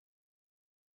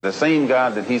The same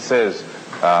God that he says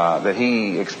that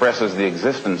he expresses the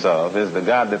existence of is the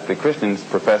God that the Christians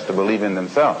profess to believe in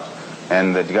themselves,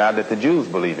 and the God that the Jews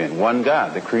believe in. One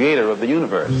God, the creator of the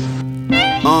universe.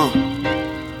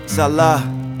 It's Allah.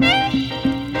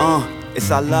 It's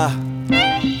Allah.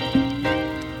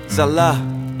 It's Allah.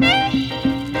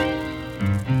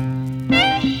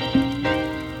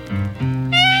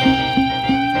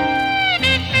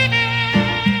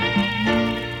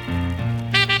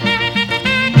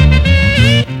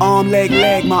 Arm,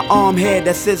 leg, my arm, head,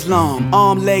 that's Islam.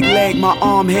 Arm, leg, my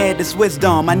arm, head, that's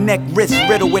wisdom. My neck, wrist,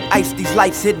 riddled with ice, these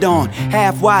lights hit on.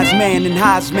 Half wise man and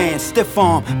highs man, stiff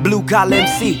arm. Blue collar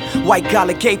MC, white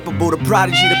collar capable. The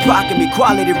prodigy, the proclamation,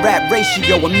 quality rap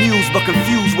ratio. Amused but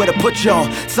confused where to put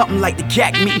y'all. Something like the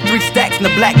cat meeting 3 stacks in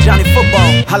the black Johnny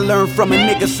football. I learned from a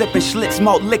nigga sipping Schlitz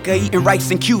malt liquor, eating rice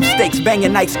and cube steaks,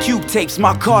 banging ice cube tapes.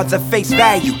 My cards at face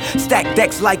value, stack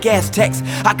decks like Aztecs.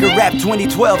 I could rap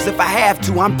 2012s if I have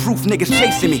to. I'm proof niggas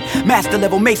chasing me. Master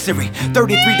level masonry,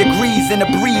 33 degrees in the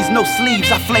breeze, no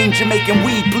sleeves. I flame Jamaican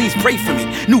weed, please pray for me.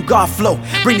 New God flow,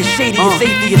 bring the shadiest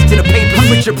atheists to the paper.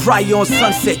 I'm Richard Pryor on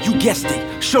Sunset, you guessed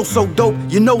it. Show so dope,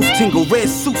 your nose tingle. Red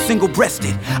suit,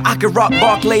 single-breasted. I could rock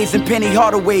Barclays and Penny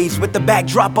Hardaways with the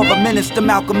backdrop of a Minister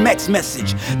Malcolm X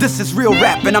message. This is real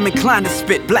rap and I'm inclined to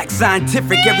spit black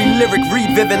scientific. Every lyric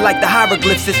read vivid like the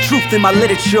hieroglyphs. There's truth in my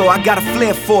literature, I got a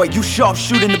flair for it. You sharp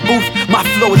shoot in the booth, my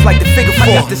flow is like the figure 4.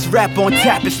 I got this rap on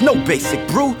tap, it's no basic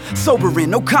brew. Sobering,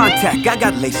 no contact, I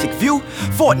got LASIK view.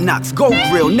 Fort Knox, Gold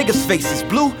Grill, niggas' faces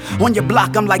blue. On your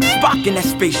block, I'm like Spock in that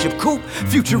spaceship coupe.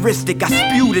 Futuristic, I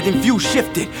spewed it and view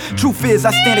shifted. Truth is,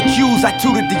 I stand accused, I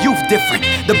tutored the youth different.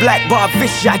 The black bar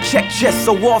vicious, I check chest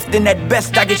so often. At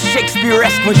best, I get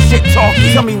Shakespeare-esque when shit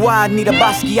talking. Tell me why I need a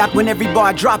Basquiat when every bar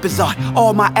I drop is art.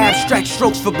 All my abstract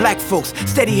strokes for black folks.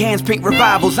 Steady hands, paint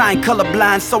revivals. I ain't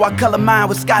colorblind, so I color mine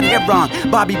with Scott Heron,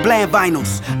 Bobby Bland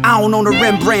vinyls. I don't own a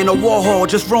Rembrandt or Warhol,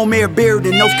 just Romare Beard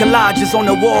and those collages on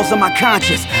the walls of my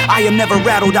conscience. I am never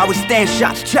rattled, I withstand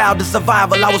shots. Child of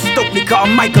survival, I was Stokely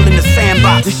Carmichael in the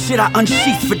sandbox. The shit I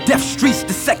unsheath for death streets.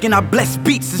 The second I bless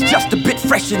beats is just a bit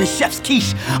fresher than Chef's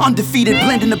quiche. Undefeated,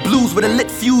 blending the blues with a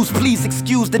lit fuse. Please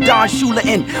excuse the Don Shula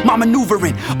in my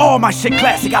maneuvering. All my shit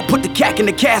classic, I put the cack in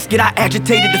the casket. I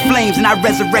agitated the flames and I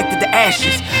resurrected the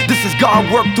ashes. This is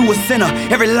God work through a sinner.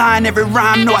 Every line, every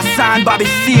rhyme, know I signed Bobby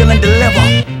Seal and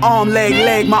deliver. Arm,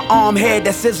 leg, my arm, head,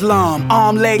 that's Islam.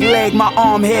 Arm, leg, my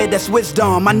arm, head, that's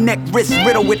wisdom. My neck, wrist,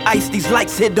 riddled with ice, these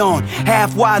lights hit on.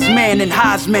 Half wise man and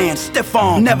highs man, stiff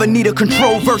arm. Never need a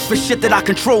control verse for shit that I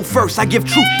control first. I give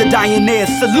truth to Dianaires,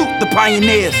 salute the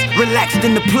pioneers. Relaxed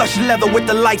in the plush leather with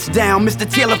the lights down. Mr.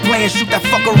 Taylor playing shoot that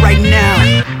fucker right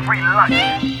now. Free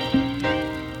lunch.